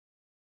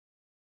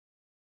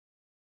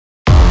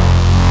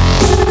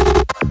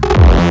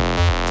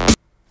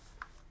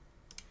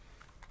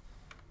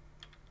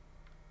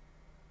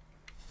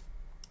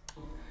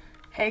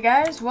Hey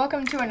guys,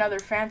 welcome to another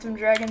Phantom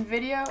Dragon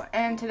video,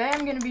 and today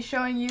I'm going to be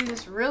showing you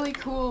this really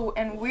cool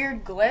and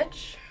weird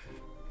glitch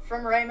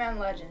from Rayman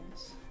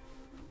Legends.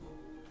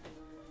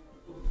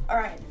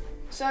 Alright,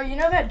 so you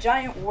know that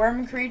giant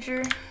worm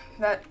creature?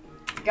 That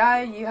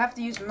guy, you have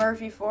to use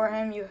Murphy for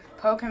him, you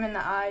poke him in the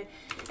eye,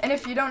 and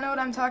if you don't know what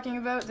I'm talking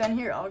about, then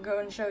here, I'll go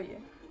and show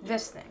you.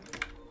 This thing.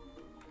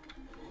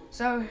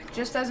 So,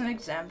 just as an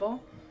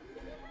example,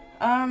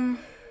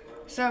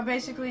 so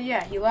basically,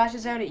 yeah, he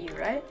lashes out at you,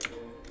 right?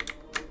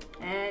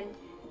 And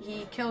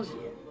he kills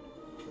you.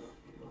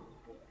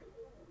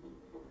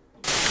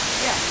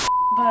 Yeah,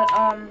 but,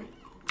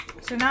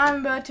 so now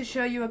I'm about to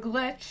show you a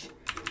glitch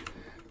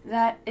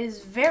that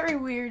is very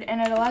weird,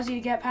 and it allows you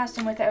to get past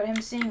him without him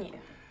seeing you.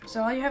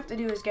 So all you have to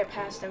do is get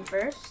past him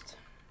first.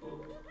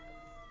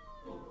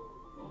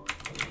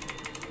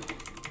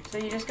 So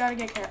you just gotta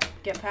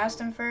get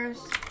past him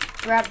first.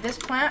 Grab this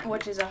plant,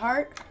 which is a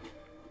heart.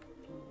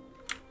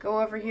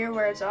 Go over here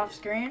where it's off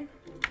screen.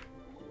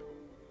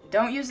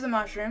 Don't use the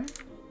mushroom.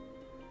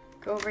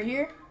 Go over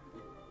here.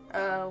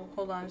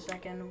 Hold on a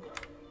second.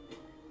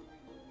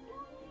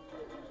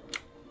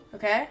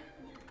 Okay.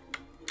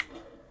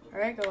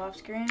 Alright, go off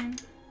screen.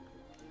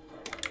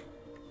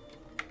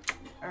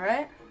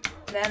 Alright.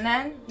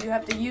 Then you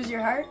have to use your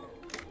heart.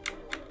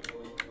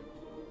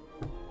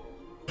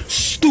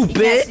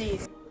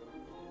 Stupid!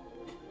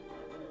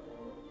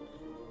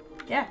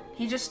 Yeah,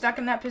 he just stuck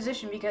in that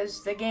position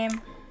because the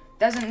game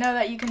doesn't know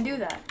that you can do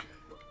that.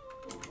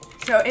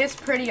 So it's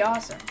pretty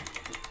awesome.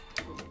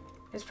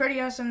 It's pretty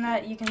awesome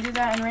that you can do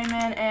that in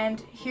Rayman, and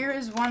here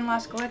is one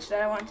last glitch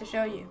that I want to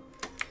show you.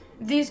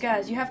 These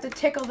guys, you have to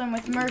tickle them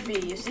with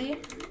Murphy, you see?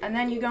 And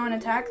then you go and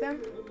attack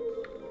them.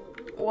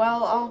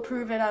 Well, I'll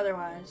prove it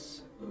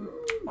otherwise.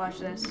 Watch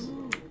this.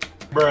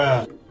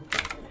 Bruh.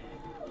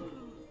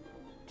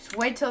 Just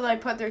wait till they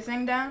put their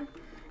thing down,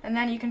 and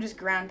then you can just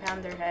ground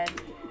pound their head.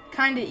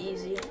 Kinda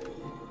easy.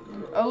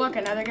 Oh look,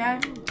 another guy.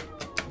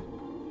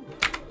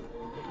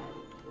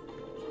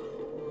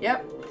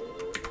 Yep.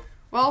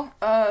 Well,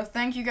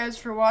 thank you guys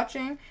for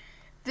watching.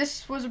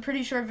 This was a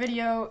pretty short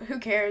video. Who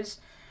cares?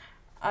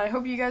 I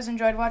hope you guys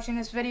enjoyed watching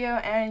this video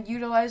and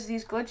utilize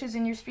these glitches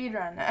in your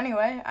speedrun.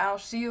 Anyway, I'll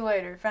see you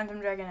later.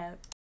 Phantom Dragon out.